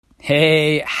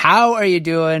Hey, how are you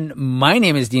doing? My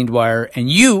name is Dean Dwyer, and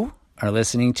you are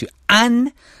listening to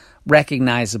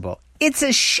Unrecognizable. It's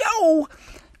a show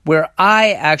where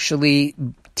I actually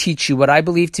teach you what I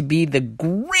believe to be the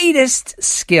greatest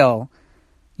skill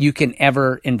you can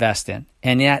ever invest in,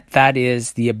 and yet that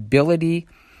is the ability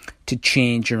to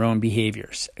change your own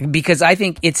behaviors, because I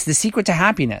think it's the secret to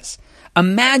happiness.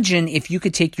 Imagine if you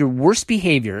could take your worst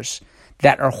behaviors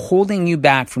that are holding you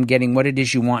back from getting what it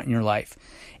is you want in your life,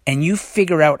 and you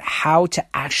figure out how to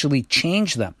actually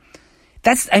change them.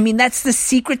 That's the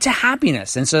secret to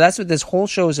happiness. And so that's what this whole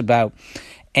show is about.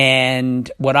 And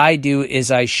what I do is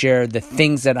I share the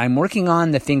things that I'm working on,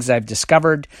 the things I've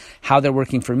discovered, how they're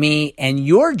working for me. And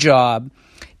your job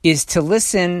is to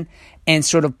listen and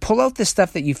sort of pull out the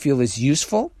stuff that you feel is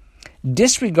useful,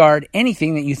 disregard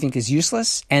anything that you think is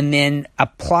useless, and then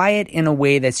apply it in a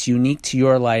way that's unique to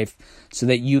your life so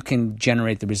that you can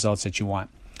generate the results that you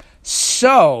want.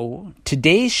 So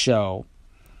today's show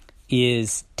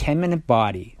is 10-Minute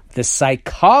Body, the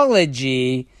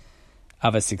psychology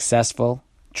of a successful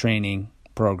training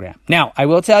program. Now, I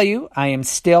will tell you, I am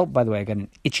still, by the way, I got an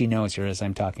itchy nose here as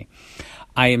I'm talking.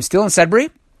 I am still in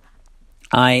Sudbury.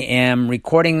 I am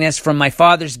recording this from my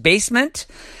father's basement.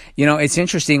 You know, it's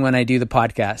interesting when I do the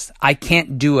podcast. I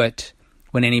can't do it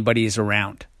when anybody is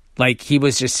around. Like, he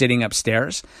was just sitting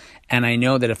upstairs, and I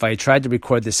know that if I tried to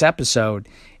record this episode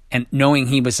and knowing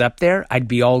he was up there, I'd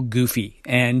be all goofy.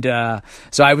 And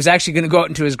so I was actually going to go out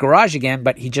into his garage again,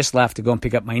 but he just left to go and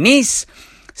pick up my niece.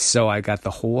 So I got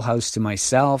the whole house to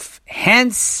myself.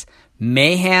 Hence,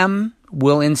 mayhem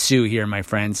will ensue here, my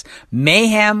friends.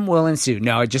 Mayhem will ensue.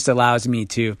 No, it just allows me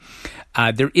to.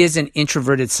 There is an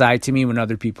introverted side to me when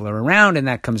other people are around, and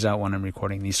that comes out when I'm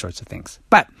recording these sorts of things.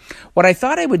 But what I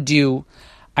thought I would do,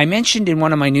 I mentioned in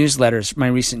one of my newsletters, my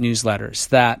recent newsletters,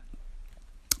 that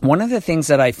one of the things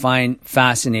that I find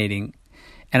fascinating,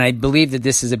 and I believe that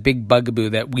this is a big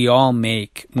bugaboo that we all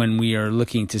make when we are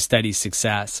looking to study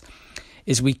success,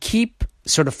 is we keep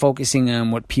sort of focusing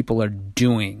on what people are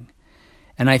doing.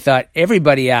 And I thought,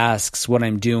 everybody asks what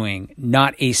I'm doing.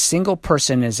 Not a single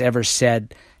person has ever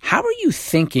said, how are you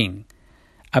thinking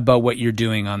about what you're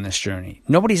doing on this journey?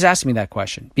 Nobody's asked me that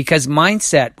question, because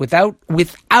mindset,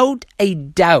 without a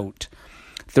doubt,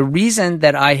 the reason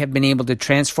that I have been able to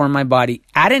transform my body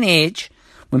at an age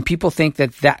when people think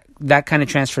that kind of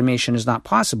transformation is not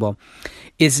possible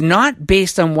is not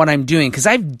based on what I'm doing, because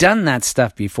I've done that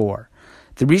stuff before.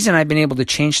 The reason I've been able to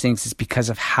change things is because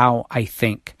of how I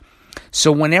think.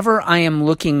 So whenever I am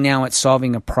looking now at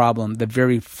solving a problem, the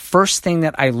very first thing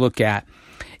that I look at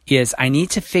is I need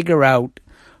to figure out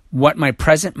what my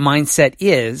present mindset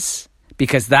is,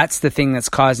 because that's the thing that's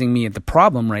causing me the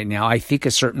problem right now. I think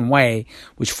a certain way,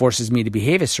 which forces me to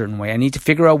behave a certain way. I need to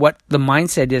figure out what the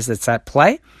mindset is that's at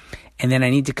play, and then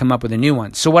I need to come up with a new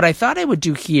one. So what I thought I would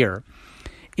do here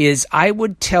is I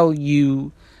would tell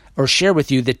you or share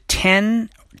with you the 10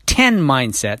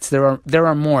 mindsets. There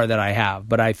are more that I have,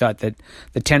 but I thought that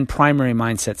the 10 primary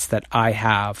mindsets that I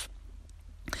have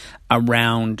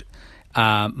around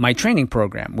my training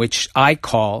program, which I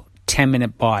call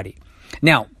 10-Minute Body.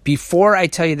 Now, before I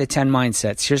tell you the 10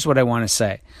 mindsets, here's what I want to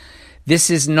say. This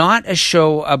is not a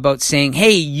show about saying,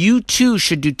 hey, you too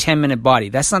should do 10-Minute Body.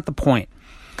 That's not the point,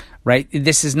 right?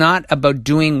 This is not about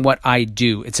doing what I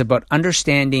do. It's about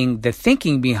understanding the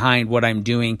thinking behind what I'm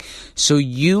doing so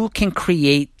you can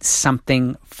create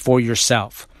something for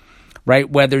yourself, right?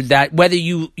 Whether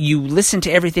you listen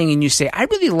to everything and you say, I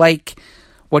really like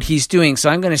what he's doing, so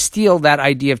I'm going to steal that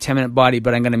idea of 10-Minute Body,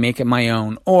 but I'm going to make it my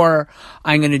own. Or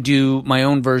I'm going to do my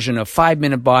own version of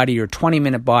 5-Minute Body or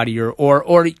 20-Minute Body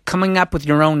or coming up with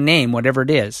your own name, whatever it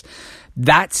is.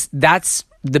 That's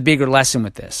the bigger lesson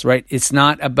with this, right? It's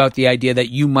not about the idea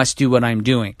that you must do what I'm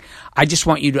doing. I just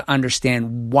want you to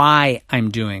understand why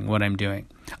I'm doing what I'm doing.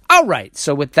 All right,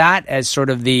 so with that as sort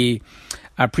of the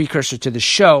precursor to the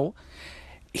show,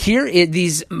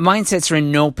 these mindsets are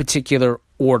in no particular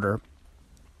order.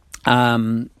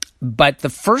 But the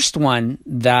first one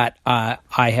that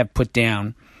I have put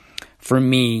down for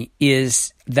me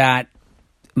is that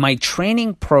my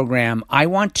training program, I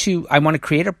want to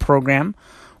create a program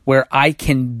where I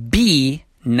can be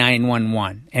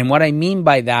 911. And what I mean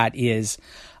by that is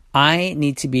I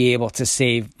need to be able to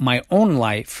save my own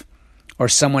life or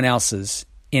someone else's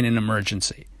in an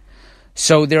emergency.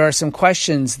 So there are some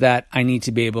questions that I need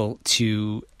to be able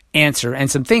to answer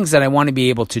and some things that I want to be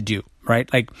able to do,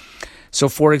 right? Like, so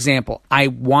for example, I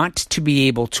want to be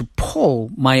able to pull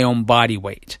my own body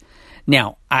weight.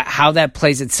 Now, how that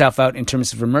plays itself out in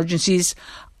terms of emergencies,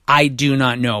 I do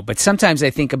not know. But sometimes I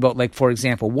think about, like, for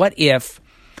example, what if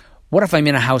what if I'm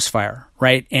in a house fire,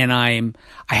 right? And I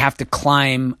have to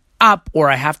climb up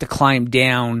or I have to climb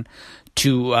down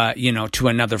to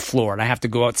another floor, and I have to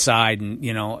go outside and,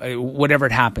 whatever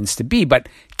it happens to be. But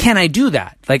can I do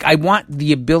that? Like, I want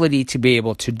the ability to be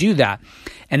able to do that.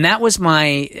 And that was the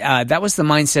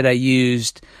mindset I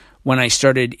used when I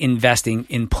started investing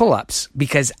in pull-ups,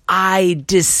 because I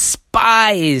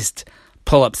despised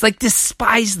pull-ups,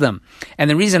 despised them. And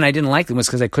the reason I didn't like them was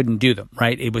because I couldn't do them,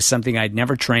 right? It was something I'd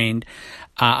never trained.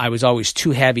 I was always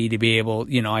too heavy to be able,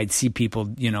 I'd see people,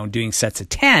 doing sets of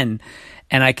 10,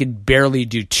 and I could barely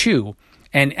do 2.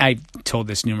 And I told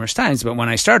this numerous times, but when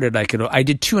I started, I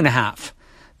did 2.5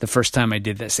 the first time I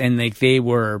did this. And they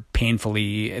were painful,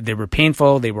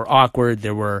 they were awkward,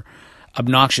 there were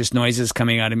obnoxious noises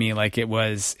coming out of me. It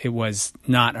was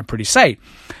not a pretty sight.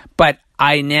 But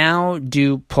I now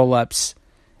do pull-ups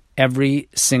every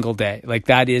single day.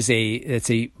 It's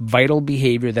a vital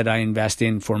behavior that I invest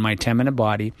in for my 10-minute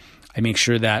body. I make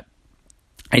sure that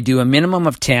I do a minimum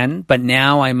of 10, but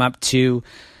now I'm up to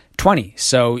 20.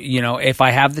 So, if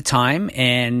I have the time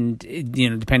and,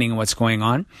 depending on what's going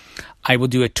on, I will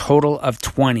do a total of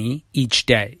 20 each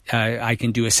day. I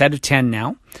can do a set of 10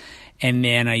 now. And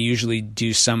then I usually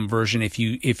do some version. If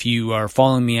you are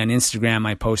following me on Instagram,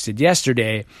 I posted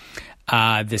yesterday,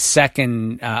 the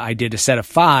second, I did a set of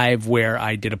 5 where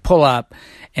I did a pull-up,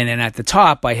 and then at the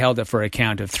top, I held it for a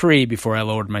count of 3 before I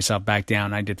lowered myself back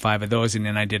down. I did 5 of those, and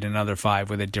then I did another 5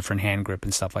 with a different hand grip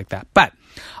and stuff like that. But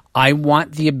I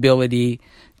want the ability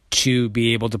to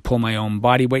be able to pull my own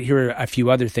body weight. Here are a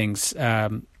few other things,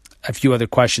 a few other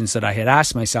questions that I had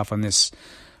asked myself on this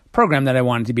program that I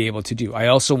wanted to be able to do. I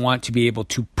also want to be able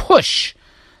to push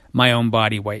my own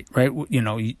body weight, right?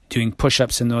 Doing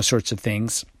push-ups and those sorts of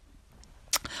things.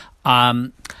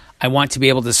 I want to be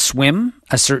able to swim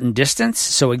a certain distance.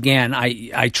 So again,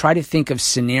 I try to think of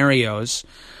scenarios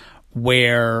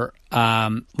where,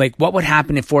 what would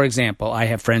happen if, for example, I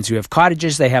have friends who have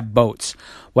cottages, they have boats.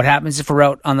 What happens if we're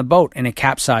out on the boat and it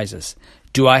capsizes?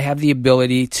 Do I have the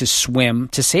ability to swim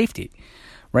to safety?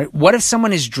 Right? What if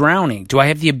someone is drowning? Do I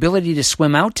have the ability to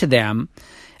swim out to them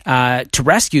to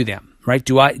rescue them? Right?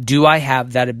 Do I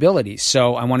have that ability?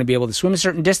 So I want to be able to swim a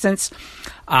certain distance.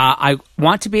 I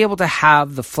want to be able to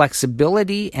have the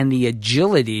flexibility and the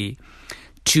agility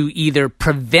to either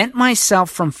prevent myself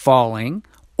from falling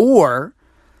or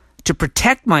to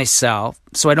protect myself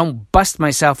so I don't bust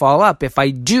myself all up if I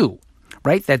do.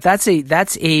 Right? That's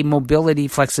a mobility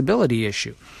flexibility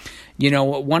issue.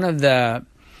 One of the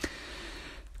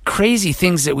crazy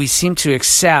things that we seem to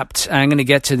accept, I'm going to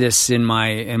get to this in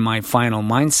my final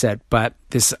mindset, but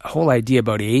this whole idea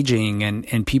about aging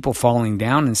and people falling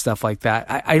down and stuff like that,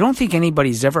 I don't think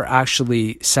anybody's ever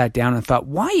actually sat down and thought,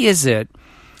 why is it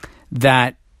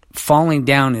that falling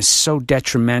down is so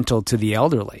detrimental to the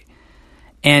elderly?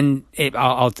 And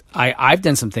I've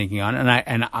done some thinking on it,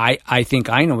 and I think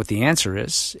I know what the answer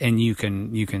is, and you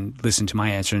can listen to my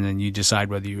answer and then you decide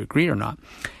whether you agree or not.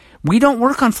 We don't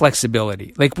work on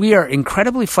flexibility. We are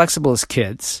incredibly flexible as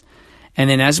kids. And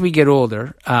then as we get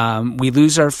older, we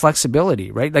lose our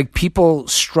flexibility, right? People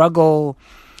struggle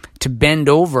to bend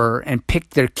over and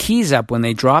pick their keys up when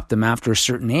they drop them after a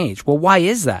certain age. Well, why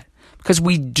is that? Because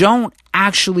we don't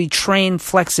actually train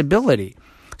flexibility.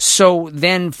 So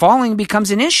then falling becomes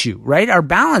an issue, right? Our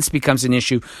balance becomes an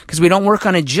issue because we don't work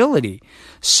on agility.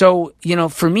 So,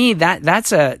 for me,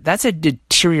 that's a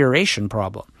deterioration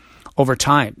problem over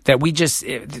time that we just,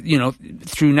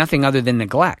 through nothing other than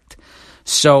neglect.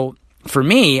 So for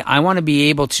me, I want to be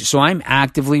able to, so I'm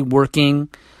actively working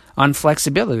on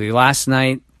flexibility. Last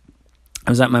night, I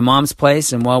was at my mom's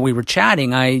place, and while we were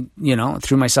chatting, I,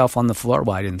 threw myself on the floor.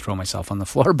 Well, I didn't throw myself on the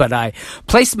floor, but I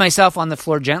placed myself on the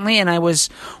floor gently, and I was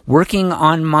working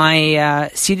on my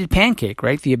seated pancake,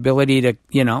 right? The ability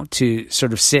to, to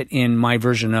sort of sit in my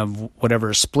version of whatever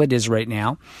a split is right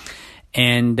now,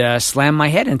 and slam my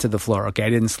head into the floor. Okay, I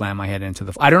didn't slam my head into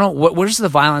the floor. I don't know, where's the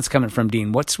violence coming from,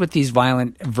 Dean? What's with these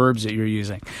violent verbs that you're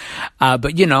using?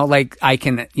 But, I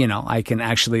can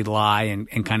actually lie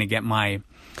and kind of get my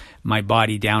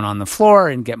body down on the floor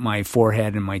and get my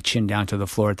forehead and my chin down to the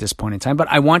floor at this point in time. But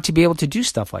I want to be able to do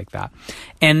stuff like that.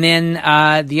 And then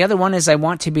the other one is I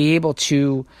want to be able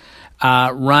to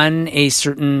run a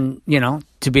certain,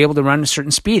 to be able to run a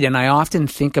certain speed. And I often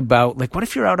think about, what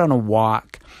if you're out on a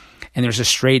walk and there's a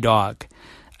stray dog,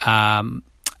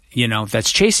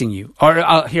 that's chasing you? Or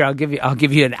I'll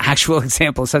give you an actual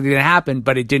example of something that happened,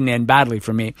 but it didn't end badly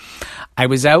for me. I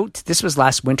was out, this was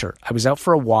last winter. I was out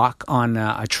for a walk on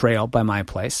a trail by my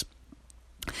place,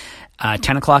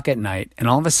 10 o'clock at night, and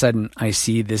all of a sudden I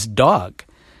see this dog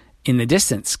in the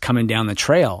distance coming down the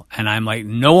trail, and I'm like,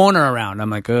 no owner around.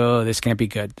 I'm like, oh, this can't be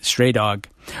good. Stray dog.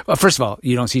 Well, first of all,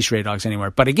 you don't see stray dogs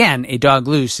anywhere. But again, a dog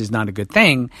loose is not a good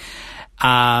thing.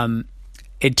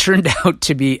 It turned out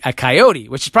to be a coyote,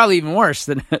 which is probably even worse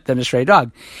than a stray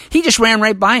dog. He just ran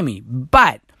right by me.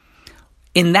 But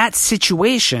in that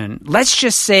situation, let's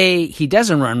just say he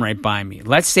doesn't run right by me.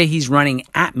 Let's say he's running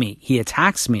at me. He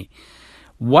attacks me.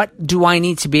 What do I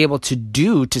need to be able to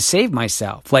do to save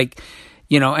myself?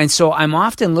 And so I'm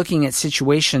often looking at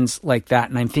situations like that,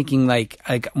 and I'm thinking like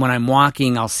when I'm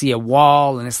walking, I'll see a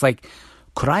wall, and it's like,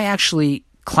 could I actually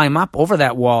climb up over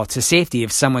that wall to safety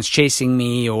if someone's chasing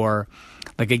me, or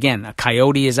like, again, a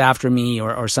coyote is after me,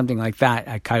 or something like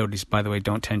that. Coyotes, by the way,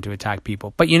 don't tend to attack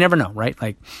people, but you never know, right?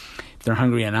 Like, if they're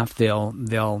hungry enough, they'll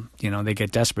they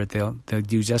get desperate, they'll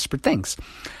do desperate things.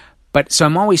 But so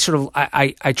I'm always sort of,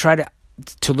 I try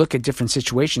to look at different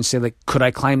situations, say like, could I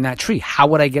climb that tree? How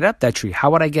would I get up that tree? How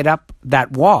would I get up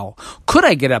that wall? Could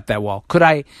I get up that wall? Could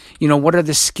I, what are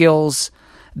the skills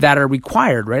that are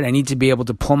required, right? I need to be able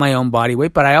to pull my own body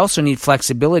weight, but I also need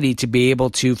flexibility to be able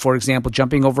to, for example,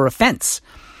 jumping over a fence,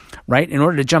 right? In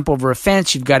order to jump over a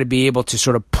fence, you've got to be able to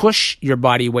sort of push your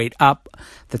body weight up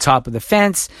the top of the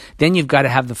fence. Then you've got to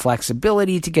have the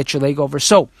flexibility to get your leg over.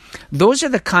 So those are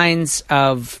the kinds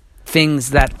of things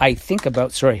that I think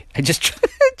about. Sorry, I just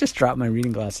dropped my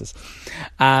reading glasses.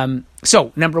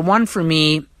 So number one for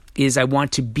me is I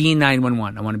want to be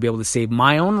 911. I want to be able to save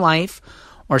my own life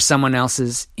or someone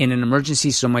else's in an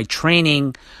emergency. So my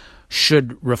training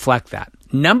should reflect that.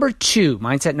 Number two,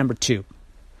 mindset number two,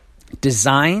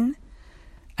 design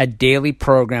a daily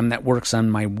program that works on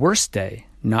my worst day,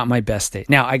 not my best day.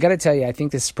 Now, I got to tell you, I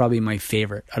think this is probably my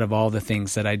favorite out of all the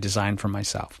things that I designed for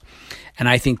myself. And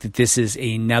I think that this is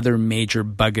another major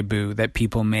bugaboo that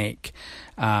people make.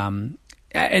 And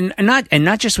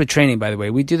not just with training, by the way.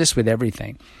 We do this with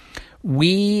everything.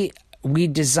 We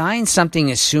design something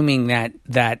assuming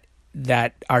that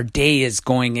our day is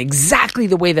going exactly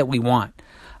the way that we want.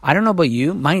 I don't know about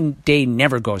you. My day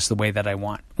never goes the way that I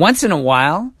want. Once in a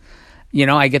while,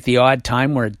 I get the odd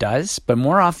time where it does, but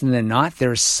more often than not,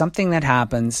 there's something that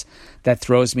happens that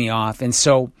throws me off. And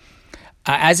so,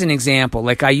 as an example,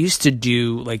 like I used to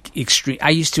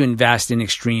invest in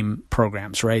extreme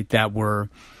programs, right? That were,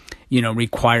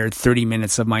 required 30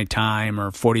 minutes of my time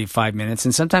or 45 minutes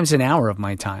and sometimes an hour of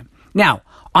my time. Now,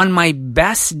 on my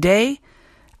best day,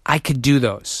 I could do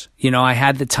those. I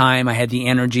had the time, I had the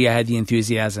energy, I had the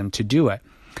enthusiasm to do it.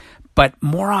 But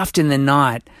more often than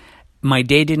not, my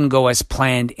day didn't go as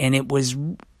planned, and it was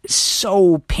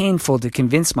so painful to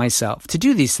convince myself to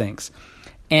do these things.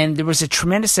 And there was a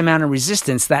tremendous amount of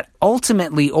resistance that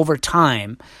ultimately over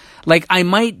time, like I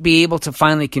might be able to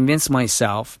finally convince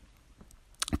myself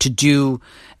to do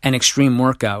an extreme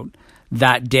workout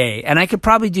that day. And I could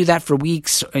probably do that for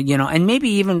weeks, and maybe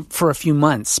even for a few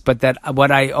months. But that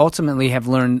what I ultimately have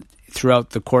learned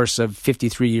throughout the course of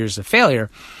 53 years of failure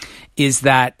is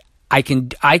that I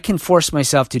can force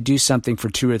myself to do something for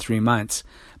 2 or 3 months,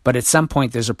 but at some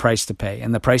point there's a price to pay,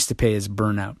 and the price to pay is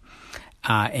burnout.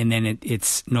 And then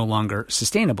it's no longer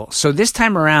sustainable. So this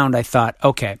time around, I thought,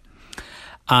 okay,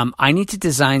 I need to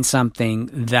design something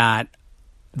that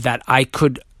I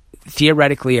could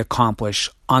theoretically accomplish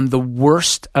on the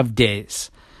worst of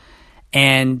days.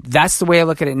 And that's the way I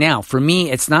look at it now. For me,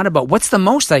 it's not about what's the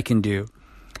most I can do.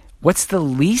 What's the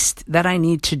least that I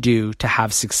need to do to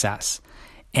have success?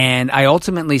 And I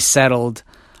ultimately settled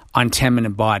on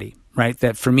 10-minute body, right?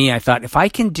 That for me, I thought if I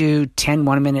can do 10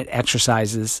 1-minute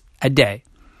exercises a day,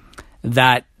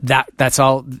 that's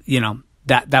all,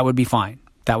 that would be fine.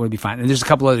 That would be fine. And there's a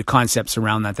couple other concepts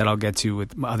around that I'll get to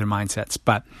with other mindsets.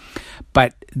 But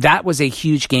that was a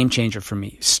huge game changer for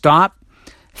me. Stop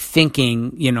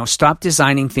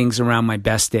designing things around my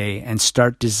best day and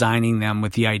start designing them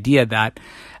with the idea that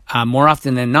more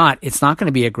often than not, it's not going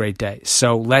to be a great day.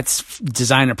 So let's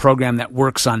design a program that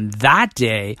works on that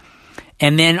day.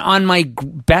 And then on my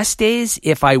best days,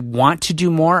 if I want to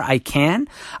do more, I can.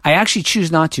 I actually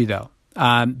choose not to, though.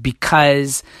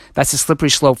 Because that's a slippery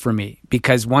slope for me.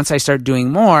 Because once I start doing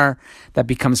more, that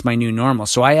becomes my new normal.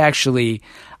 So I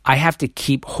have to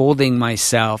keep holding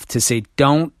myself to say,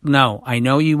 I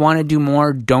know you want to do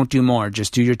more, don't do more.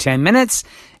 Just do your 10 minutes,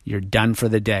 you're done for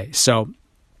the day. So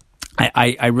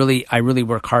I really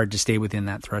work hard to stay within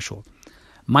that threshold.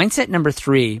 Mindset number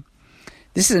 3,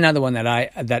 this is another one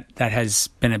that has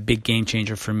been a big game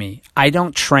changer for me. I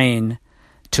don't train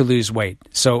to lose weight.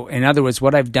 So in other words,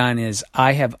 what I've done is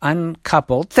I have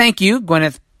uncoupled, thank you,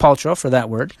 Gwyneth Paltrow, for that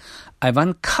word. I've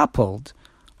uncoupled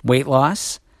weight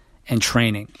loss and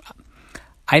training.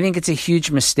 I think it's a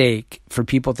huge mistake for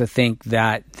people to think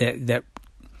that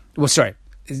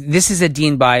This is a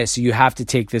Dean bias, so you have to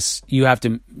take this, you have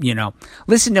to,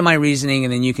 listen to my reasoning,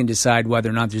 and then you can decide whether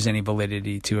or not there's any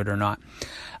validity to it or not.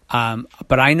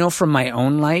 But I know from my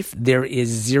own life, there is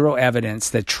zero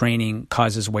evidence that training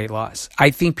causes weight loss.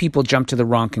 I think people jump to the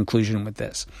wrong conclusion with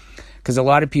this, because a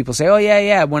lot of people say, oh,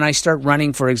 yeah, when I start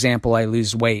running, for example, I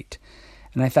lose weight.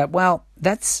 And I thought, well,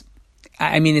 it's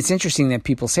interesting that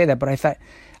people say that, but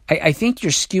I think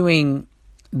you're skewing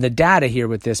the data here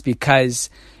with this, because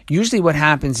usually what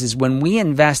happens is when we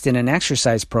invest in an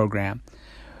exercise program,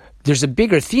 there's a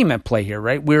bigger theme at play here,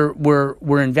 right?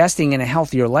 We're investing in a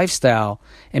healthier lifestyle,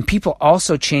 and people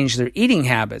also change their eating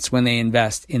habits when they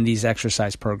invest in these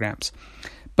exercise programs.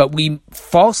 But we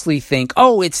falsely think,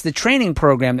 oh, it's the training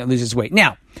program that loses weight.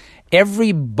 Now,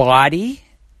 every body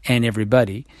and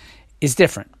everybody is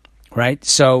different, right?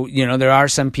 So, there are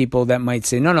some people that might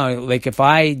say, no, like if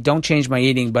I don't change my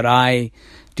eating, but I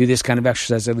do this kind of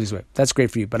exercise, I lose weight. That's great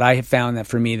for you. But I have found that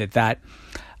for me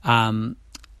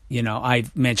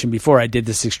I've mentioned before, I did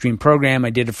this extreme program.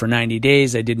 I did it for 90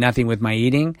 days. I did nothing with my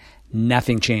eating.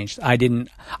 Nothing changed. I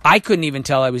couldn't even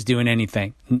tell I was doing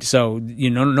anything. So,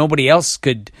 nobody else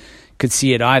could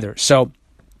see it either. So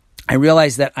I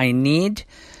realized that I need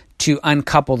to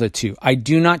uncouple the two. I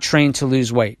do not train to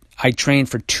lose weight. I train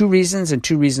for two reasons and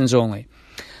two reasons only.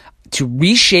 To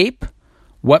reshape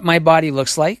what my body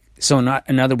looks like. So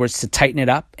in other words, to tighten it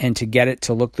up and to get it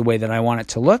to look the way that I want it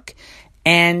to look,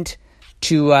 and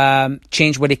to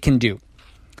change what it can do,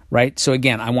 right? So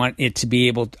again, I want it to be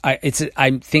able, I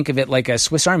think of it like a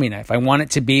Swiss Army knife. I want it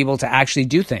to be able to actually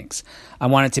do things. I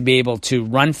want it to be able to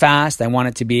run fast. I want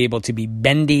it to be able to be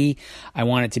bendy. I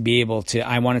want it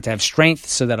to have strength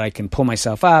so that I can pull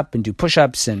myself up and do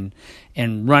push-ups and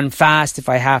run fast if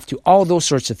I have to, all those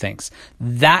sorts of things.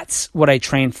 That's what I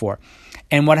train for.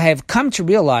 And what I have come to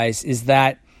realize is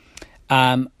that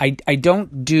I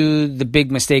don't do the big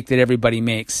mistake that everybody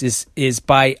makes, is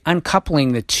by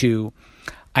uncoupling the two.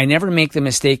 I never make the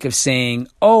mistake of saying,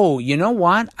 oh, you know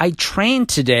what? I trained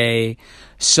today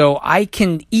so I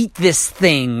can eat this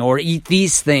thing or eat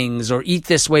these things or eat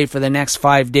this way for the next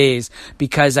 5 days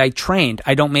because I trained.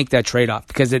 I don't make that trade-off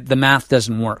because the math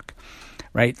doesn't work,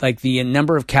 right? Like the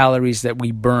number of calories that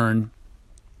we burn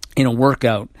in a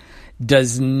workout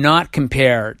does not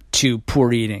compare to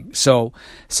poor eating. So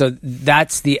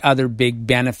that's the other big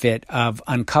benefit of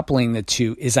uncoupling the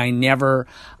two, is I never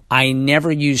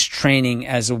use training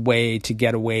as a way to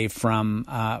get away from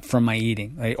my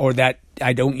eating, right? Or that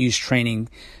I don't use training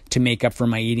to make up for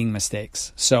my eating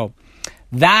mistakes. So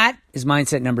that is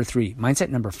mindset number 3. Mindset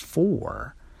number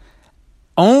 4,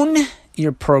 own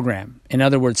your program. In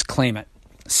other words, claim it.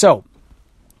 So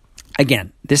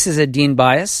again, this is a Dean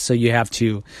bias, so you have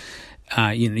to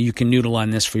you can noodle on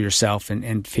this for yourself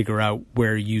and figure out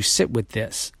where you sit with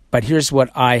this. But here's what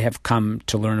I have come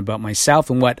to learn about myself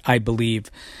and what I believe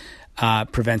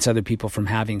prevents other people from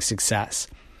having success.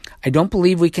 I don't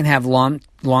believe we can have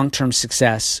long-term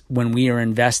success when we are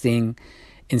investing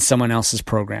in someone else's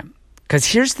program. Because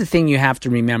here's the thing you have to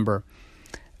remember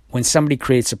when somebody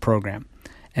creates a program,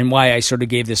 and why I sort of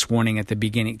gave this warning at the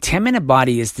beginning. 10-Minute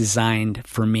Body is designed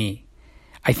for me.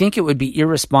 I think it would be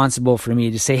irresponsible for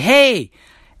me to say, hey,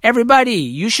 everybody,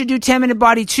 you should do 10-Minute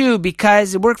Body too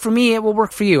because it worked for me, it will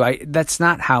work for you. That's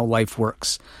not how life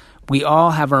works. We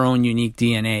all have our own unique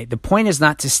DNA. The point is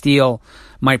not to steal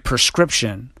my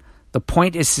prescription. The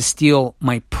point is to steal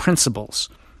my principles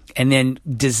and then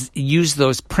use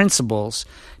those principles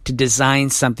to design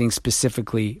something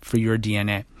specifically for your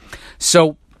DNA.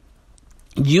 So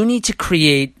you need to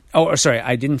create... Oh, sorry,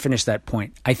 I didn't finish that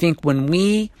point. I think when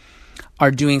we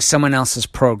are doing someone else's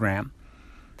program,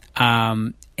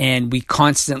 and we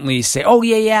constantly say, oh,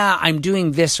 yeah, I'm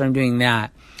doing this or I'm doing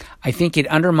that, I think it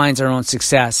undermines our own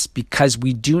success because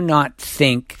we do not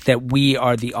think that we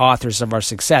are the authors of our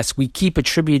success. We keep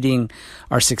attributing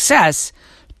our success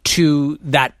to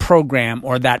that program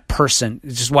or that person,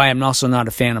 which is why I'm also not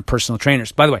a fan of personal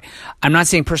trainers. By the way, I'm not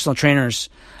saying personal trainers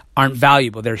aren't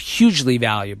valuable. They're hugely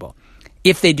valuable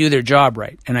if they do their job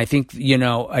right. And I think,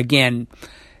 again,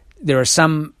 there are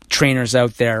some trainers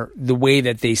out there, the way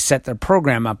that they set their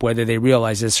program up, whether they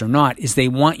realize this or not, is they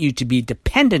want you to be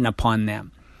dependent upon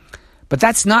them. But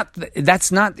that's not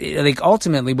like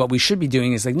ultimately what we should be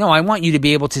doing is like, no, I want you to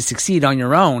be able to succeed on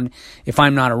your own if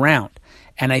I'm not around.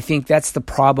 And I think that's the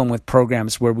problem with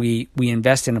programs where we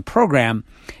invest in a program.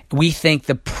 We think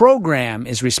the program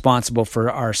is responsible for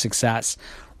our success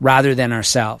rather than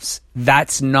ourselves.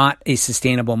 That's not a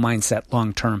sustainable mindset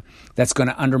long term. That's going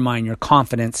to undermine your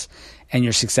confidence and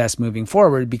your success moving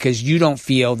forward because you don't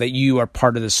feel that you are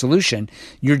part of the solution.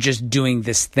 You're just doing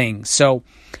this thing. So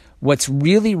what's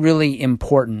really, really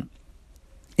important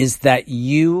is that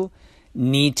you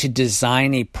need to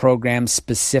design a program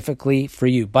specifically for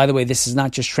you. By the way, this is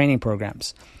not just training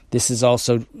programs. This is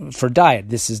also for diet.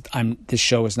 This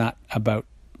show is not about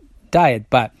diet,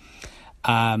 but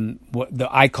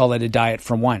I call it a diet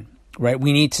for one, right?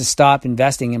 We need to stop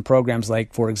investing in programs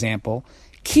like, for example,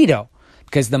 keto,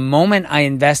 because the moment I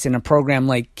invest in a program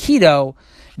like keto,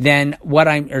 then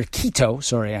keto,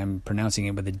 sorry, I'm pronouncing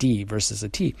it with a D versus a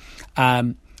T.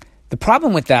 The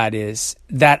problem with that is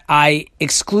that I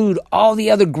exclude all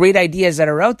the other great ideas that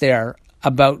are out there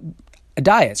about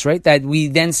diets, right? That we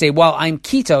then say, well, I'm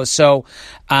keto, so,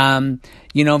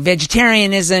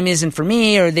 vegetarianism isn't for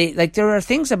me, or there are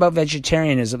things about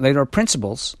vegetarianism, there are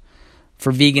principles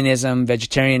for veganism,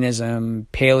 vegetarianism,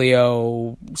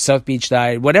 paleo, South Beach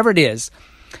diet, whatever it is,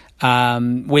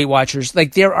 Weight Watchers,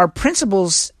 there are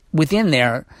principles within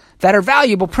there that are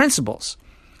valuable principles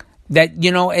that,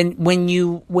 and when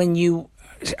you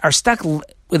are stuck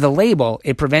with a label,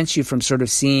 it prevents you from sort of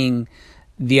seeing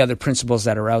the other principles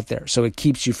that are out there. So it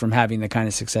keeps you from having the kind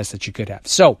of success that you could have.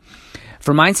 So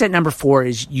for mindset number 4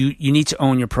 is you need to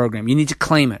own your program. You need to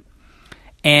claim it.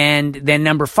 And then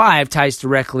number 5 ties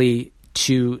directly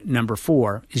to number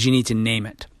 4 is you need to name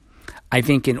it. I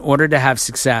think in order to have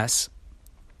success,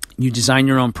 you design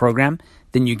your own program,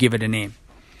 then you give it a name,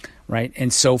 right?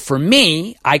 And so for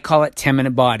me, I call it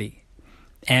 10-Minute Body.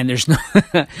 And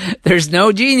there's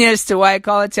no genius to why I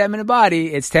call it 10-Minute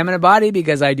Body. It's 10-Minute Body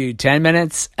because I do 10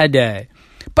 minutes a day.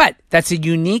 But that's a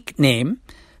unique name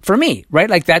for me,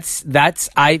 right? That's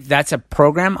a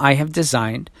program I have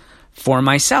designed for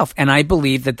myself. And I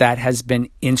believe that has been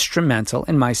instrumental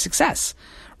in my success,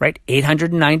 right?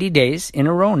 890 days in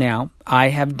a row now, I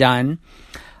have done,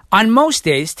 on most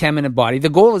days, 10-Minute Body. The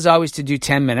goal is always to do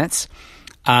 10 minutes.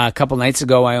 A couple nights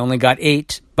ago, I only got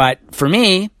 8. But for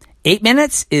me, 8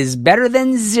 minutes is better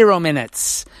than 0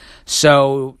 minutes.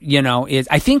 So,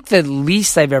 I think the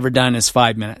least I've ever done is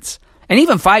 5 minutes. And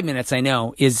even 5 minutes, I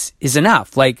know, is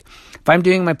enough. If I'm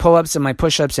doing my pull-ups and my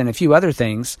push-ups and a few other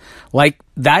things,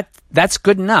 that's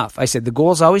good enough. I said the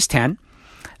goal is always 10.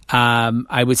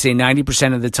 I would say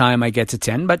 90% of the time I get to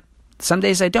 10, but some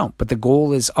days I don't. But the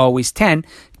goal is always 10.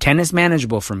 10 is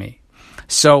manageable for me.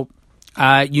 So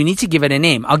you need to give it a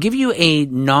name. I'll give you a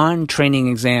non-training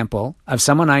example of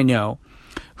someone I know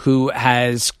who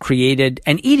has created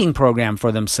an eating program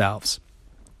for themselves,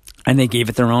 and they gave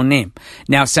it their own name.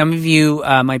 Now, some of you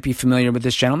might be familiar with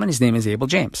this gentleman. His name is Abel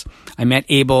James. I met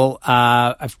Abel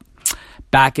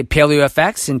back at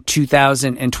PaleoFX in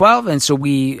 2012, and so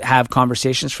we have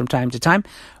conversations from time to time.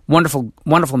 Wonderful,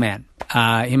 wonderful man.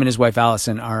 Him and his wife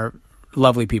Allison are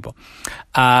lovely people.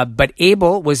 But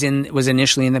Abel was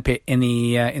initially in the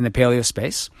paleo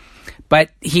space, but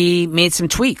he made some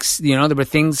tweaks. There were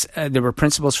things, there were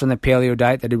principles from the paleo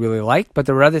diet that he really liked, but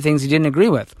there were other things he didn't agree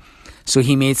with. So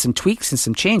he made some tweaks and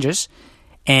some changes,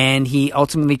 and he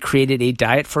ultimately created a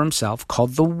diet for himself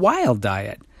called the Wild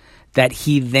Diet that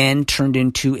he then turned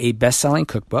into a best-selling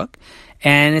cookbook,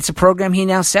 and it's a program he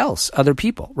now sells other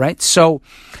people, right? So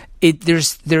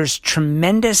there's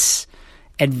tremendous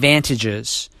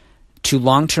advantages to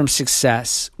long-term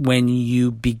success when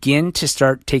you begin to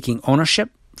start taking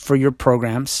ownership for your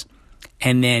programs,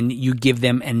 and then you give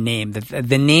them a name.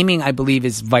 The naming, I believe,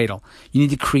 is vital. You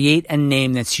need to create a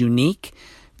name that's unique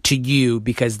to you,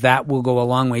 because that will go a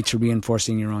long way to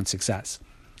reinforcing your own success.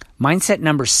 Mindset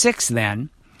number 6 then,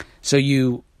 so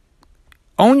you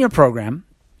own your program,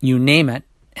 you name it,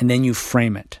 and then you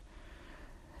frame it.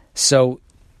 So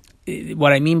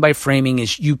what I mean by framing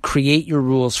is you create your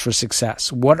rules for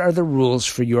success. What are the rules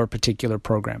for your particular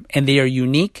program? And they are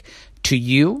unique to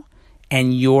you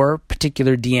and your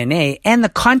particular DNA and the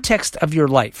context of your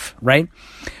life, right?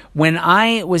 When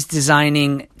I was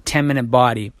designing 10-Minute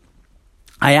Body,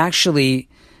 I actually,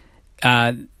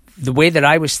 the way that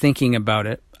I was thinking about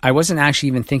it, I wasn't actually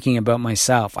even thinking about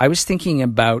myself. I was thinking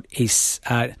about a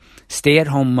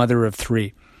stay-at-home mother of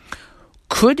 3.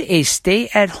 Could a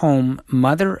stay-at-home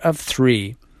mother of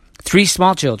 3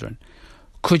 small children,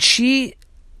 could she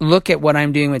look at what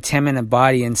I'm doing with 10-Minute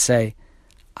Body and say,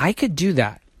 I could do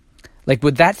that?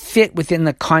 Would that fit within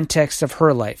the context of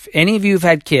her life? Any of you who've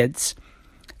had kids,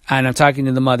 and I'm talking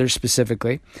to the mothers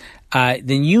specifically,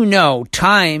 then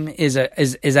time is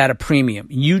at a premium.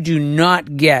 You do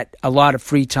not get a lot of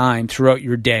free time throughout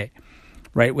your day,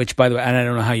 right? Which, by the way, and I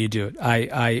don't know how you do it.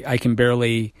 I can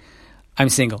barely... I'm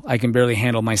single. I can barely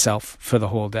handle myself for the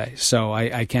whole day. So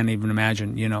I can't even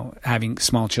imagine, having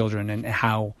small children and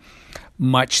how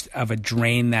much of a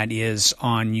drain that is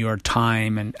on your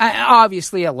time. And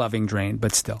obviously a loving drain,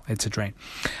 but still, it's a drain.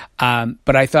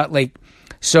 But I thought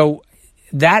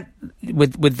that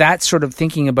with that sort of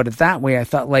thinking about it that way, I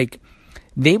thought like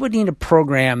they would need a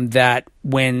program that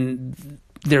when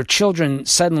their children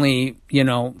suddenly,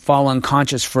 fall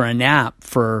unconscious for a nap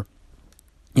for,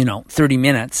 30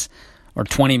 minutes or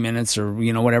 20 minutes or,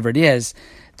 whatever it is,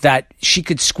 that she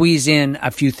could squeeze in a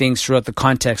few things throughout the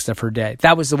context of her day.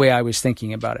 That was the way I was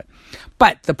thinking about it.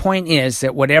 But the point is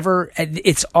that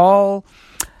it's all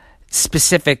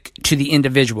specific to the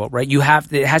individual, right?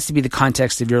 It has to be the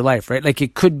context of your life, right? Like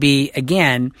it could be,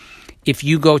 again, if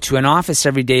you go to an office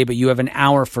every day, but you have an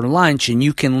hour for lunch and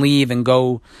you can leave and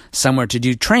go somewhere to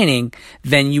do training,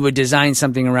 then you would design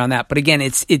something around that. But again,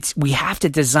 we have to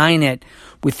design it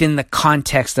within the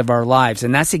context of our lives.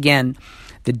 And that's, again,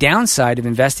 the downside of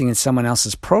investing in someone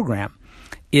else's program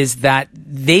is that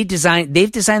they've designed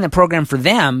the program for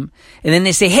them. And then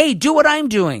they say, hey, do what I'm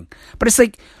doing. But it's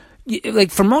like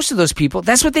for most of those people,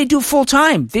 that's what they do full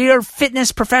time. They are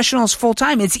fitness professionals full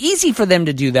time. It's easy for them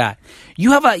to do that.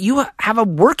 You have a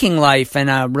working life and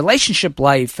a relationship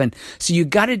life, and so you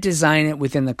got to design it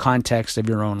within the context of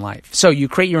your own life. So you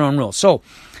create your own rules. So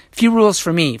a few rules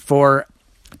for me for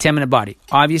 10-minute body.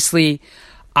 Obviously,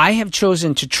 I have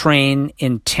chosen to train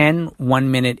in 10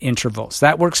 1-minute intervals.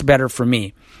 That works better for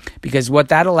me because what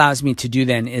that allows me to do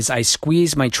then is I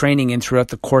squeeze my training in throughout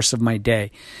the course of my day.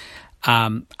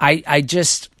 I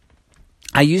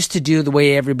used to do the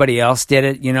way everybody else did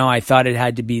it. I thought it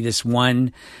had to be this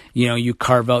one, you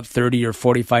carve out 30 or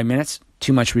 45 minutes.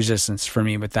 Too much resistance for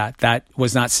me with that. That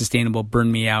was not sustainable,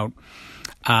 burned me out,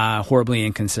 horribly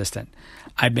inconsistent.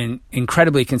 I've been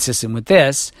incredibly consistent with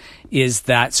this is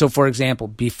that, so for example,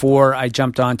 before I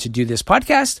jumped on to do this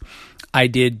podcast, I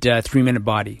did 3-minute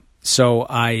body. So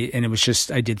I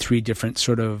did 3 different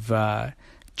sort of,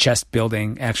 chest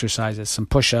building exercises, some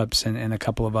push-ups and a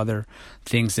couple of other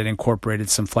things that incorporated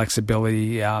some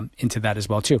flexibility into that as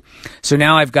well too. So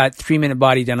now I've got 3-minute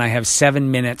body done. I have 7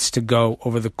 minutes to go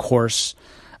over the course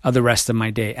of the rest of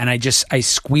my day. And I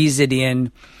squeeze it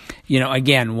in,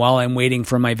 again, while I'm waiting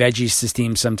for my veggies to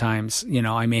steam sometimes,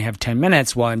 I may have 10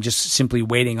 minutes while I'm just simply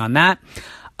waiting on that.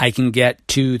 I can get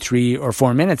 2, 3, or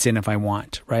 4 minutes in if I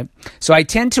want, right? So I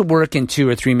tend to work in 2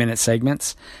 or 3 minute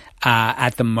segments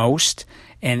at the most.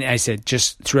 And I said,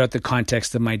 just throughout the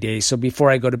context of my day. So before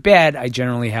I go to bed, I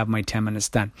generally have my 10 minutes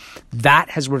done.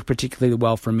 That has worked particularly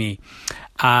well for me.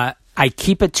 I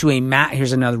keep it to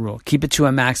here's another rule. Keep it to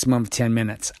a maximum of 10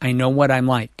 minutes. I know what I'm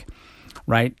like,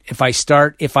 right? If I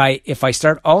start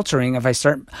altering,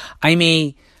 I'm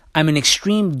an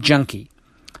extreme junkie.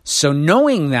 So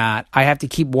knowing that, I have to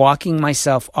keep walking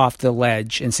myself off the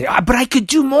ledge and say, but I could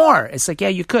do more. It's like, yeah,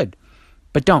 you could,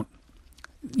 but don't,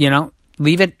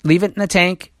 Leave it in the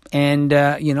tank and,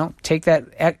 take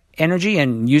that energy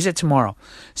and use it tomorrow.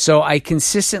 So I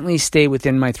consistently stay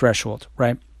within my threshold,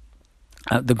 right?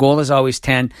 The goal is always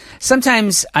 10.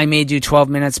 Sometimes I may do 12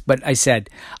 minutes, but I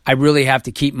said I really have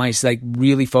to keep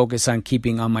really focus on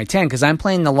keeping on my 10 because I'm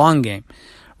playing the long game,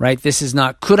 right? This is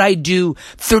not, could I do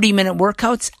 30-minute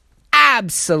workouts?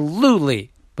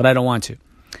 Absolutely. But I don't want to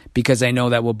because I know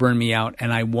that will burn me out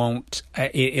and I won't,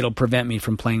 it'll prevent me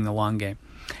from playing the long game.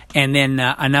 And then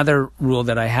another rule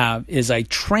that I have is I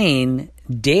train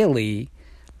daily,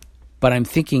 but I'm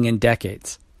thinking in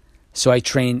decades. So I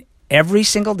train every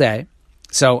single day.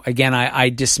 So again, I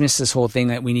dismiss this whole thing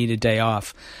that we need a day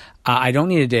off. I don't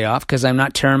need a day off because I'm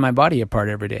not tearing my body apart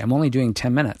every day. I'm only doing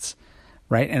 10 minutes,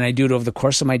 right? And I do it over the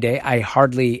course of my day. I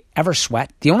hardly ever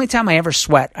sweat. The only time I ever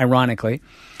sweat, ironically,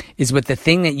 is with the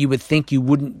thing that you would think you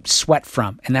wouldn't sweat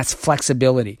from, and that's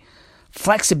flexibility.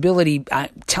 Flexibility, I'm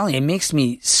telling you, it makes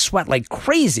me sweat like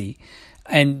crazy.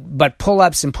 But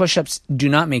pull-ups and push-ups do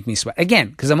not make me sweat. Again,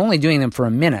 because I'm only doing them for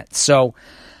a minute. So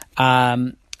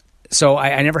I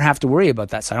never have to worry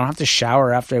about that. So I don't have to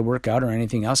shower after I work out or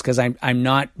anything else because I'm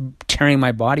not tearing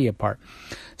my body apart.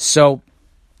 So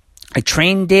I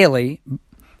train daily,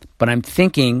 but I'm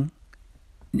thinking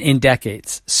in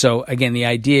decades. So again, the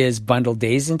idea is bundle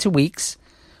days into weeks,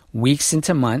 weeks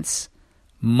into months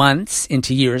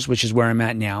into years, which is where I'm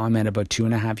at now. I'm at about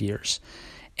 2.5 years.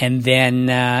 And then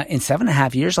in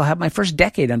 7.5 years, I'll have my first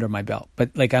decade under my belt.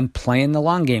 But I'm playing the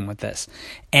long game with this.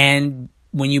 And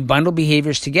when you bundle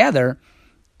behaviors together,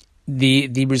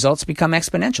 the results become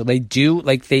exponential. They do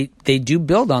they do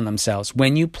build on themselves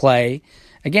when you play,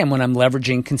 again, when I'm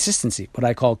leveraging consistency, what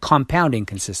I call compounding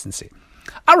consistency.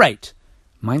 All right.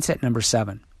 Mindset number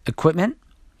 7. Equipment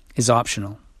is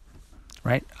optional,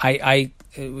 right? I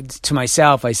to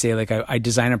myself, I say I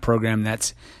design a program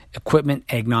that's equipment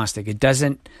agnostic. It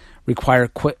doesn't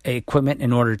require equipment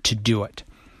in order to do it,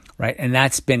 right? And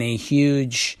that's been a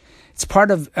huge it's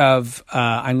part of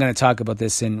I'm going to talk about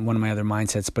this in one of my other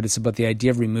mindsets, but it's about the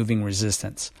idea of removing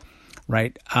resistance,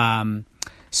 right?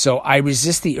 So I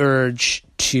resist the urge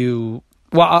to,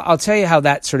 well, I'll tell you how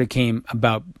that sort of came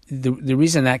about. The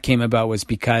reason that came about was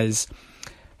because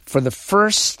for the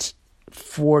first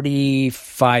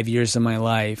 45 years of my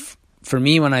life, for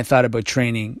me, when I thought about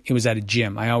training, it was at a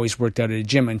gym. I always worked out at a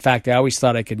gym. In fact, I always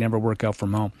thought I could never work out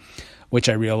from home, which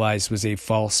I realized was a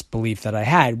false belief that I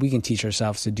had. We can teach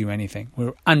ourselves to do anything.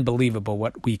 We're unbelievable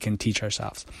what we can teach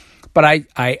ourselves. But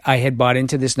I had bought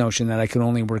into this notion that I could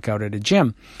only work out at a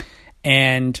gym.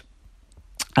 And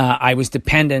I was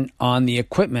dependent on the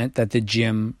equipment that the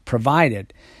gym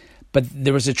provided. But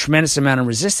there was a tremendous amount of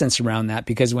resistance around that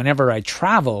because whenever I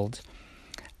traveled,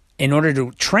 in order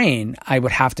to train, I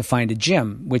would have to find a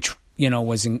gym, which,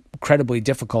 was incredibly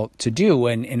difficult to do.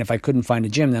 And if I couldn't find a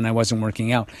gym, then I wasn't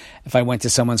working out. If I went to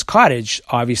someone's cottage,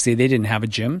 obviously they didn't have a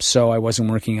gym, so I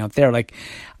wasn't working out there.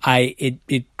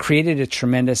 It created a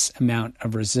tremendous amount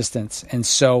of resistance. And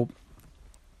so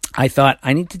I thought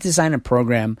I need to design a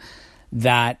program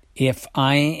that if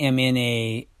I am in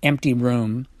a empty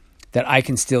room, that I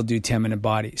can still do 10-minute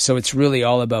body. So it's really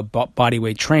all about body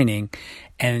weight training.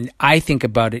 And I think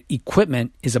about it,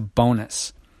 equipment is a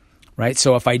bonus, right?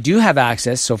 So if I do have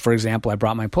access, so for example, I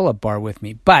brought my pull-up bar with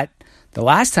me, but the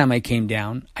last time I came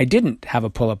down, I didn't have a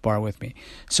pull-up bar with me.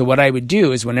 So what I would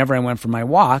do is whenever I went for my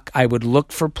walk, I would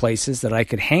look for places that I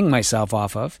could hang myself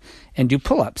off of and do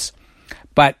pull-ups.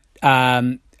 But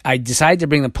I decided to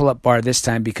bring the pull-up bar this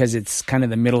time because it's kind of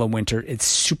the middle of winter. It's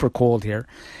super cold here.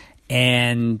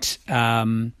 And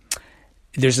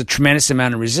there's a tremendous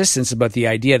amount of resistance about the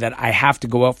idea that I have to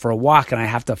go out for a walk and I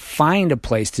have to find a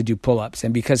place to do pull-ups.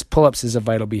 And because pull-ups is a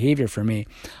vital behavior for me,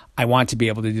 I want to be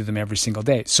able to do them every single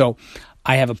day. So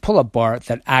I have a pull-up bar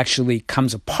that actually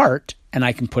comes apart and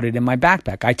I can put it in my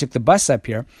backpack. I took the bus up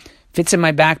here, fits in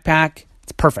my backpack.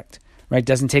 It's perfect, right?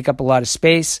 Doesn't take up a lot of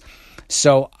space.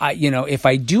 So if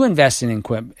I do invest in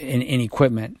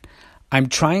equipment, I'm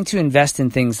trying to invest in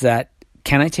things that,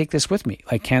 can I take this with me?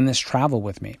 Like, can this travel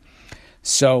with me?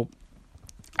 So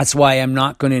that's why I'm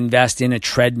not going to invest in a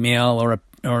treadmill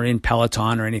or in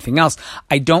Peloton or anything else.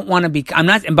 I don't want to be,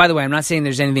 and by the way, I'm not saying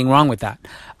there's anything wrong with that.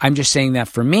 I'm just saying that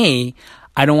for me,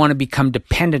 I don't want to become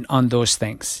dependent on those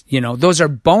things. Those are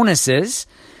bonuses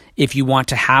if you want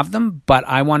to have them, but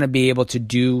I want to be able to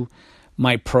do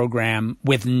my program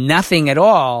with nothing at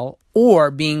all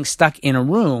or being stuck in a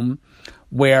room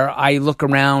where I look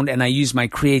around and I use my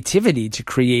creativity to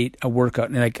create a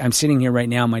workout. Like I'm sitting here right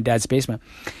now in my dad's basement,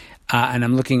 and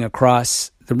I'm looking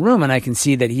across the room, and I can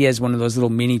see that he has one of those little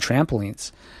mini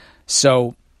trampolines.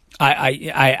 So I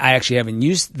actually haven't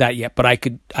used that yet, but I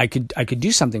could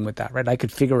do something with that, right? I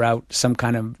could figure out some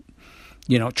kind of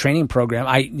training program.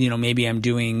 Maybe I'm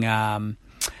doing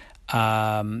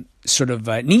sort of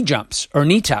knee jumps or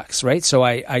knee tucks, right? So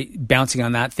I bouncing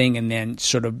on that thing and then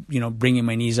sort of, bringing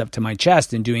my knees up to my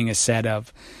chest and doing a set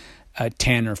of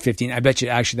 10 or 15. I bet you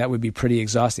actually that would be pretty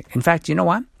exhausting. In fact, you know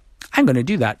what? I'm going to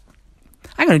do that.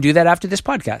 I'm going to do that after this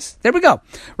podcast. There we go,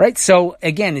 right? So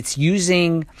again, it's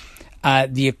using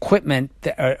the equipment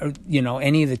that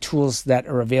any of the tools that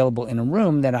are available in a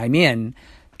room that I'm in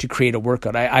to create a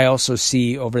workout. I also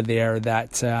see over there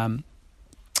that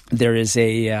there is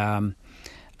a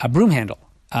broom handle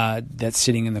that's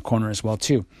sitting in the corner as well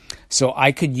too. So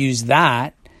I could use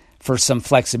that for some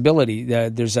flexibility.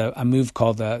 There's a move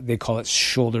called they call it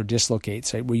shoulder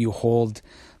dislocates, right? Where you hold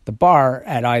the bar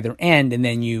at either end, and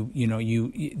then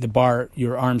the bar,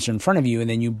 your arms are in front of you, and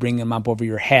then you bring them up over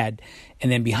your head,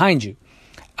 and then behind you.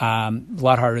 A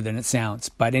lot harder than it sounds,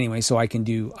 but anyway. So I can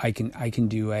do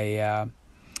a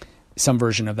some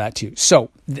version of that too. So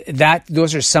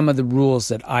those are some of the rules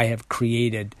that I have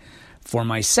created for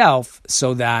myself,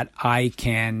 so that I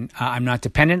can. I'm not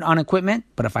dependent on equipment,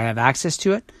 but if I have access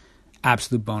to it,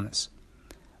 absolute bonus.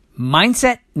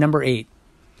 Mindset number 8.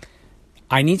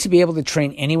 I need to be able to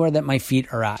train anywhere that my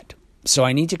feet are at. So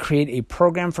I need to create a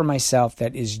program for myself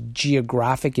that is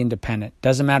geographic independent.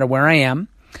 Doesn't matter where I am.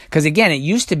 Because again, it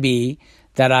used to be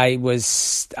that I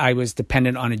was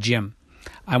dependent on a gym.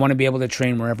 I want to be able to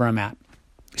train wherever I'm at.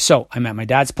 So I'm at my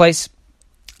dad's place.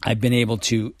 I've been able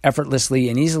to effortlessly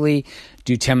and easily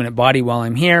do 10-minute body while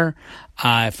I'm here.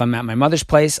 If I'm at my mother's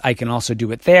place, I can also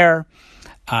do it there.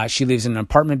 She lives in an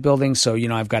apartment building, so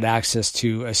I've got access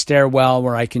to a stairwell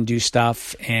where I can do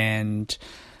stuff. And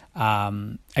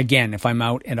again, if I'm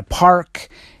out in a park,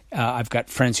 I've got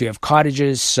friends who have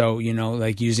cottages, so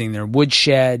like using their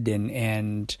woodshed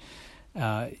and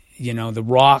the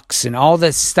rocks and all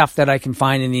the stuff that I can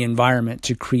find in the environment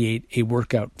to create a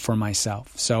workout for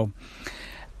myself. So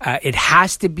It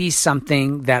has to be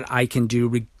something that I can do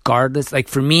regardless. Like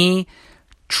for me,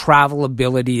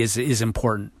 travelability is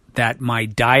important. That my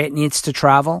diet needs to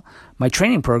travel, my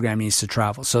training program needs to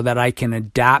travel so that I can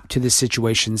adapt to the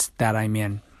situations that I'm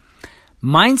in.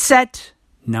 Mindset,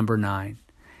 number 9.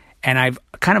 And I've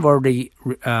kind of already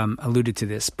alluded to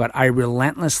this, but I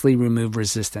relentlessly remove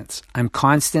resistance. I'm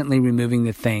constantly removing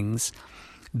the things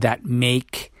that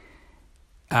make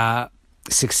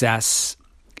success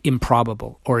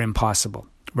improbable or impossible,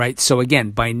 right? So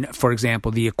again, for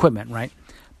example, the equipment, right?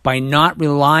 By not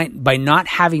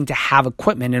having to have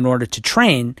equipment in order to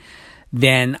train,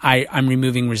 then I'm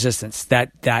removing resistance.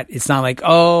 That it's not like,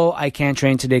 oh, I can't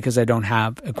train today because I don't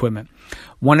have equipment.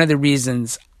 One of the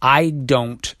reasons I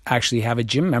don't actually have a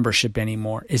gym membership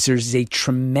anymore is there's a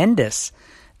tremendous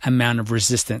amount of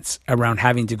resistance around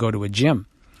having to go to a gym.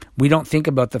 We don't think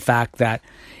about the fact that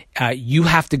you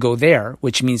have to go there,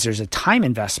 which means there's a time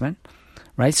investment,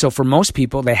 right? So for most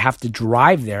people, they have to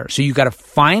drive there. So you got to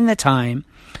find the time.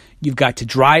 You've got to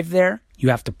drive there. You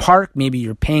have to park. Maybe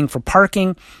you're paying for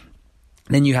parking.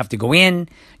 Then you have to go in.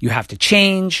 You have to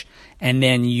change. And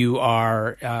then you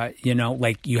are,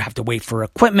 you have to wait for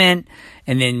equipment.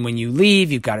 And then when you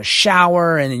leave, you've got to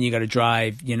shower. And then you got to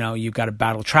drive. You've got to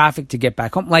battle traffic to get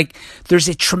back home. Like there's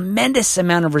a tremendous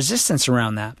amount of resistance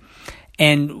around that.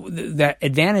 And the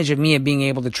advantage of me of being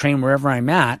able to train wherever I'm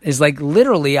at is like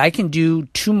literally I can do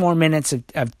 2 more minutes of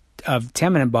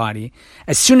 10-minute body.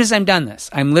 As soon as I'm done this,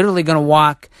 I'm literally going to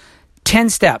walk 10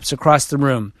 steps across the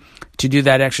room to do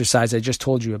that exercise I just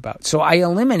told you about. So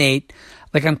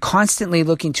I'm constantly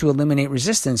looking to eliminate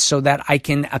resistance so that I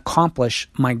can accomplish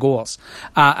my goals.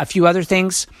 A few other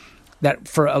things that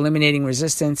for eliminating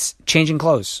resistance, changing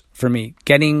clothes for me,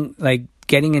 getting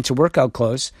into workout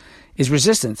clothes is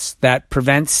resistance that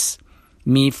prevents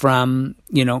me from,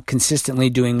 consistently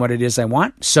doing what it is I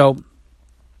want. So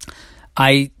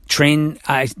I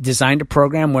designed a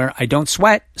program where I don't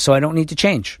sweat, so I don't need to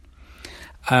change.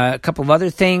 A couple of other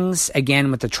things,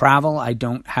 again, with the travel, I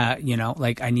don't have,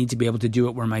 I need to be able to do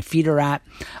it where my feet are at.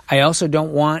 I also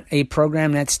don't want a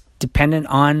program that's dependent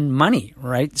on money,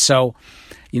 right? So,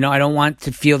 I don't want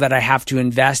to feel that I have to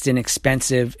invest in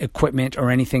expensive equipment or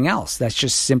anything else. That's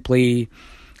just simply,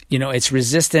 it's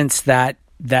resistance that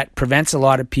prevents a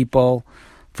lot of people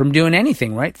from doing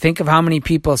anything, right? Think of how many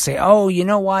people say, oh, you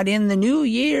know what, in the new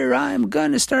year, I'm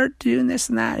going to start doing this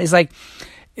and that. It's like,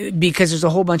 because there's a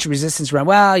whole bunch of resistance around,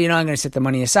 well, I'm going to set the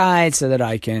money aside so that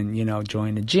I can,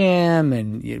 join a gym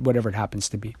and whatever it happens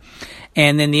to be.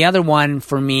 And then the other one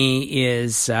for me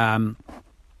is I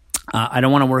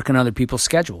don't want to work on other people's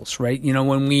schedules, right?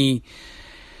 When we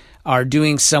are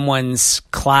doing someone's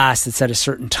class that's at a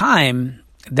certain time,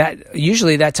 that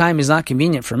usually that time is not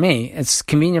convenient for me. It's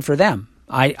convenient for them.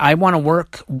 I want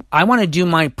to do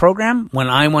my program when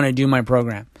I want to do my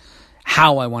program,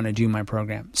 how I want to do my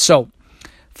program. So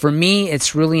for me,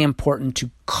 it's really important to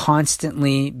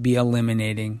constantly be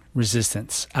eliminating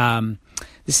resistance.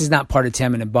 This is not part of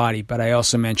 10-minute body, but I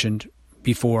also mentioned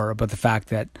before about the fact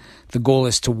that the goal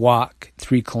is to walk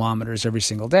 3 kilometers every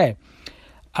single day.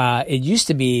 It used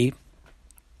to be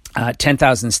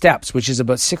 10,000 steps, which is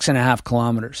about 6.5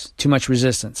 kilometers. Too much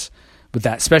resistance with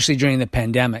that, especially during the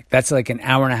pandemic. That's like an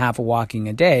hour and a half of walking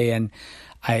a day, and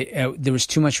there was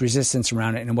too much resistance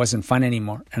around it, and it wasn't fun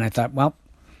anymore. And I thought, well,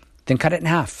 then cut it in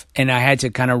half. And I had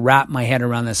to kind of wrap my head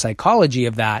around the psychology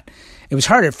of that. It was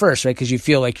hard at first, right? Because you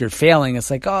feel like you're failing. It's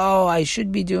like, oh, I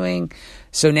should be doing.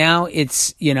 So now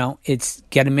it's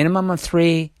get a minimum of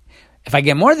 3. If I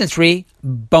get more than 3,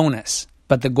 bonus.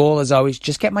 But the goal is always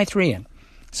just get my 3 in.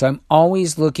 So I'm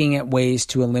always looking at ways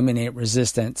to eliminate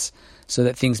resistance so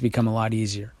that things become a lot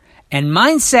easier. And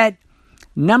mindset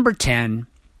number 10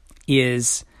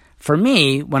 is, for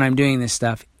me, when I'm doing this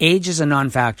stuff, age is a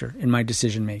non-factor in my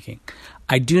decision making.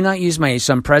 I do not use my age.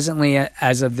 So I'm presently,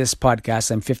 as of this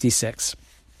podcast, I'm 56.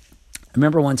 I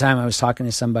remember one time I was talking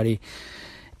to somebody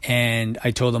and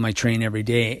I told him I train every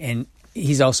day, and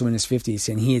he's also in his 50s,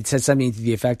 and he had said something to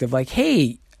the effect of like,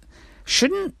 hey,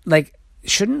 shouldn't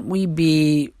we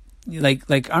be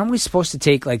aren't we supposed to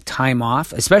take like time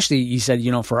off? Especially, you said,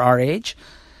 for our age.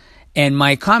 And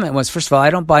my comment was, first of all, I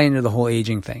don't buy into the whole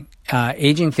aging thing.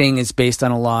 Aging thing is based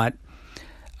on a lot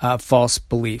of false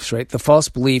beliefs, right? The false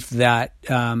belief that,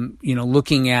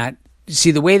 looking at,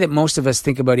 the way that most of us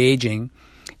think about aging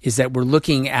is that we're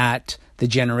looking at the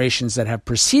generations that have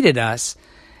preceded us,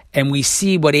 and we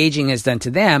see what aging has done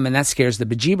to them, and that scares the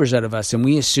bejeebers out of us, and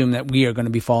we assume that we are going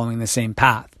to be following the same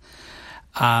path.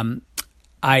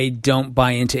 I don't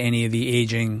buy into any of the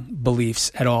aging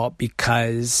beliefs at all,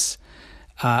 because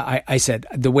I said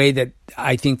the way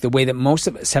that most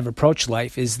of us have approached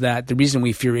life is that the reason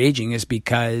we fear aging is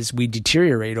because we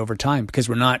deteriorate over time, because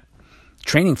we're not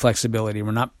training flexibility,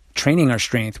 we're not training our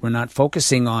strength, we're not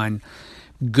focusing on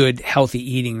good, healthy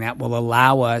eating that will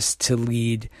allow us to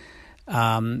lead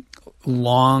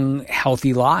long,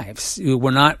 healthy lives.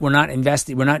 We're not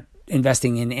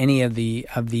investing in any of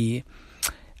the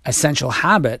essential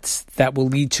habits that will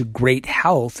lead to great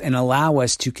health and allow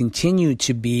us to continue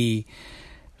to be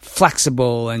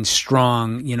flexible and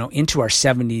strong, into our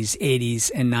 70s,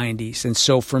 80s, and 90s. And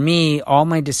so for me,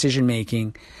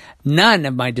 none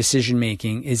of my decision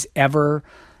making is ever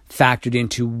factored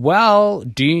into, well,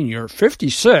 Dean, you're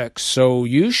 56, so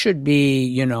you should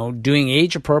be, doing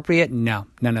age appropriate. No,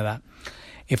 none of that.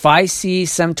 If I see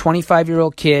some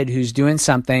 25-year-old kid who's doing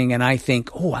something and I think,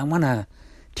 oh, I want to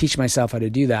teach myself how to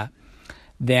do that,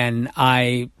 then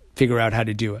I figure out how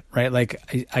to do it, right?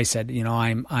 Like I said,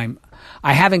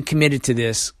 I haven't committed to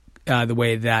this the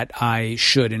way that I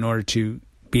should in order to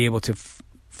be able to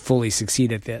fully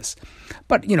succeed at this.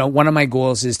 But, one of my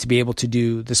goals is to be able to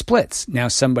do the splits. Now,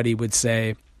 somebody would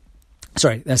say,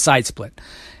 the side split,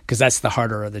 because that's the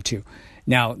harder of the two.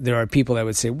 Now, there are people that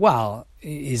would say, well,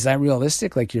 is that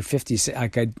realistic? Like you're 50, I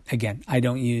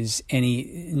don't use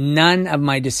none of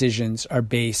my decisions are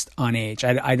based on age.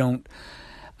 I don't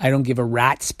give a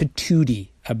rat's patootie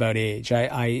about age.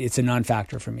 It's a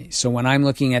non-factor for me. So when I'm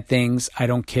looking at things, I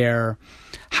don't care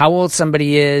how old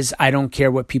somebody is. I don't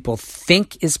care what people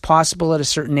think is possible at a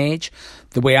certain age.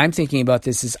 The way I'm thinking about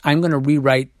this is I'm going to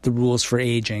rewrite the rules for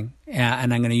aging,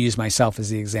 and I'm going to use myself as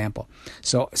the example.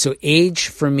 So age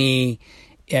for me,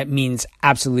 it means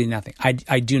absolutely nothing.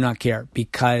 I do not care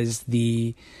because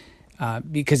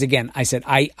again, I said,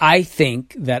 I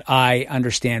think that I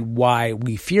understand why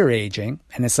we fear aging.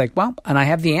 And it's like, well, and I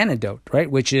have the antidote,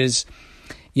 right? Which is,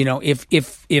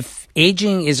 if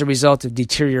aging is a result of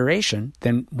deterioration,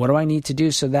 then what do I need to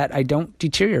do so that I don't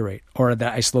deteriorate or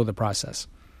that I slow the process?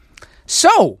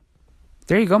 So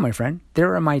there you go, my friend.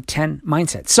 There are my 10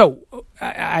 mindsets. So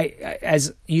I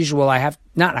as usual,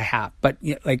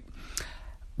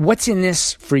 what's in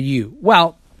this for you?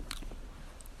 Well,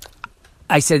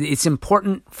 I said it's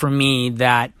important for me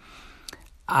that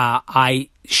I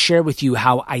share with you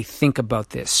how I think about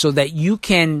this so that you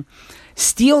can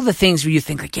steal the things where you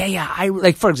think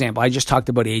like, for example, I just talked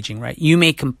about aging, right? You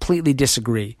may completely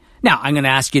disagree. Now, I'm going to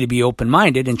ask you to be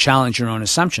open-minded and challenge your own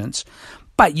assumptions,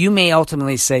 but you may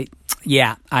ultimately say,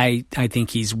 yeah, I think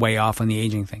he's way off on the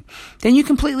aging thing. Then you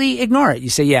completely ignore it. You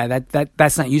say, yeah,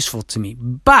 that's not useful to me.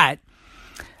 But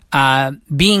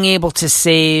being able to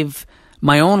save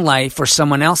my own life or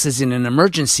someone else's in an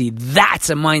emergency, that's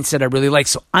a mindset I really like.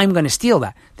 So I'm going to steal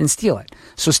that. Then steal it.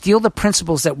 So steal the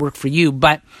principles that work for you.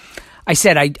 But I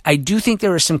said, I do think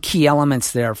there are some key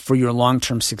elements there for your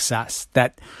long-term success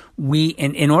that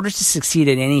in order to succeed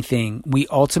at anything, we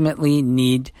ultimately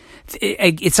need,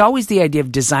 it's always the idea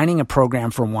of designing a program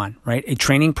for one, right? A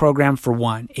training program for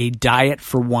one, a diet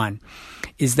for one,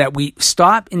 is that we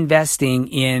stop investing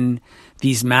in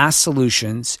these mass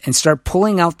solutions and start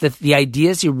pulling out the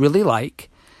ideas you really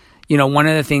like. One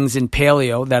of the things in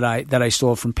paleo that I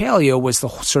stole from paleo was the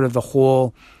sort of the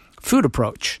whole food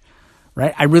approach,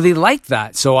 right? I really liked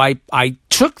that. So I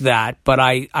took that, but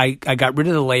I got rid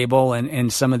of the label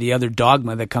and some of the other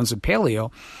dogma that comes with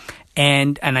paleo.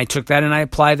 And I took that and I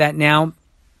apply that now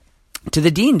to the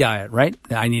Dean diet, right?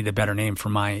 I need a better name for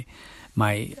my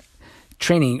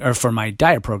training or for my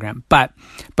diet program, but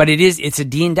it's a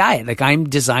Dean diet. Like I'm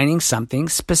designing something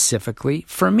specifically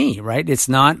for me, right? It's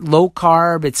not low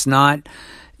carb. It's not,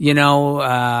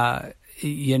 I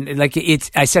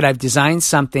said, I've designed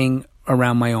something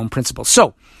around my own principles.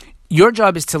 So your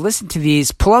job is to listen to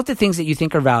these, pull out the things that you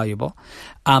think are valuable.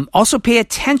 Also pay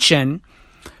attention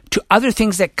to other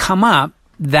things that come up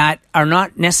that are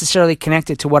not necessarily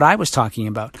connected to what I was talking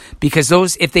about, because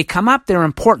those, if they come up, they're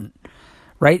important.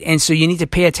 Right? And so you need to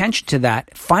pay attention to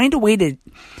that. Find a way to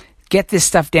get this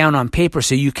stuff down on paper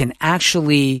so you can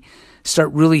actually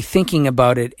start really thinking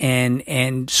about it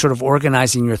and sort of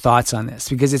organizing your thoughts on this.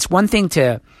 Because it's one thing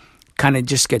to kind of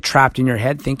just get trapped in your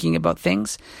head thinking about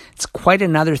things. It's quite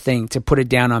another thing to put it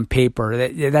down on paper.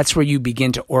 That's where you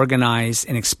begin to organize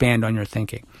and expand on your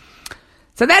thinking.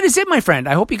 So that is it, my friend.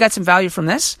 I hope you got some value from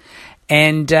this.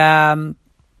 And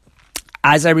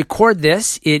as I record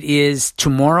this,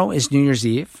 tomorrow is New Year's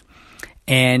Eve,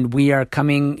 and we are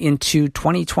coming into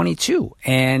 2022.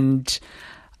 And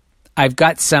I've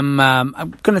got some,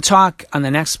 I'm going to talk on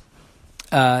the next,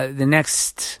 not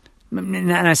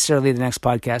necessarily the next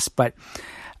podcast, but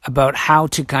about how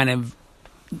to kind of,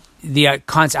 I'm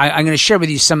going to share with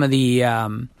you some of the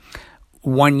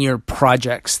 1-year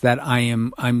projects that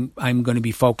I'm going to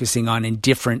be focusing on in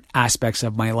different aspects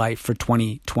of my life for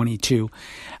 2022,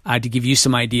 to give you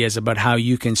some ideas about how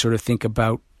you can sort of think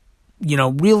about,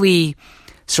 really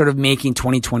sort of making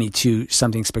 2022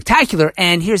 something spectacular.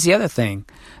 And here's the other thing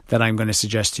that I'm going to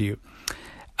suggest to you.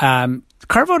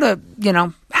 Carve out a,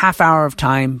 half hour of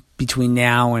time between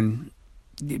now and,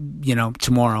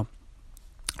 tomorrow.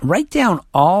 Write down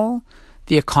all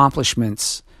the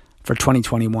accomplishments for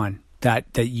 2021 that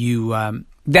you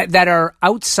that are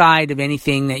outside of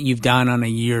anything that you've done on a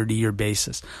year-to-year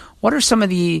basis. What are some of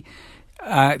the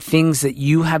things that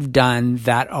you have done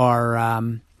that are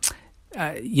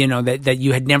that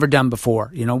you had never done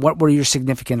before? What were your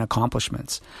significant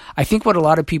accomplishments? I think what a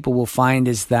lot of people will find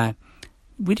is that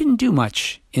we didn't do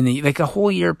much a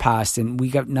whole year passed and we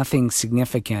got nothing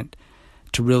significant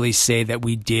to really say that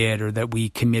we did or that we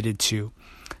committed to.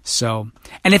 So,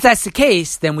 and if that's the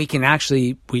case, then we can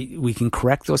actually, we can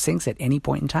correct those things at any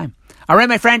point in time. All right,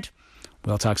 my friend,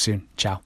 we'll talk soon. Ciao.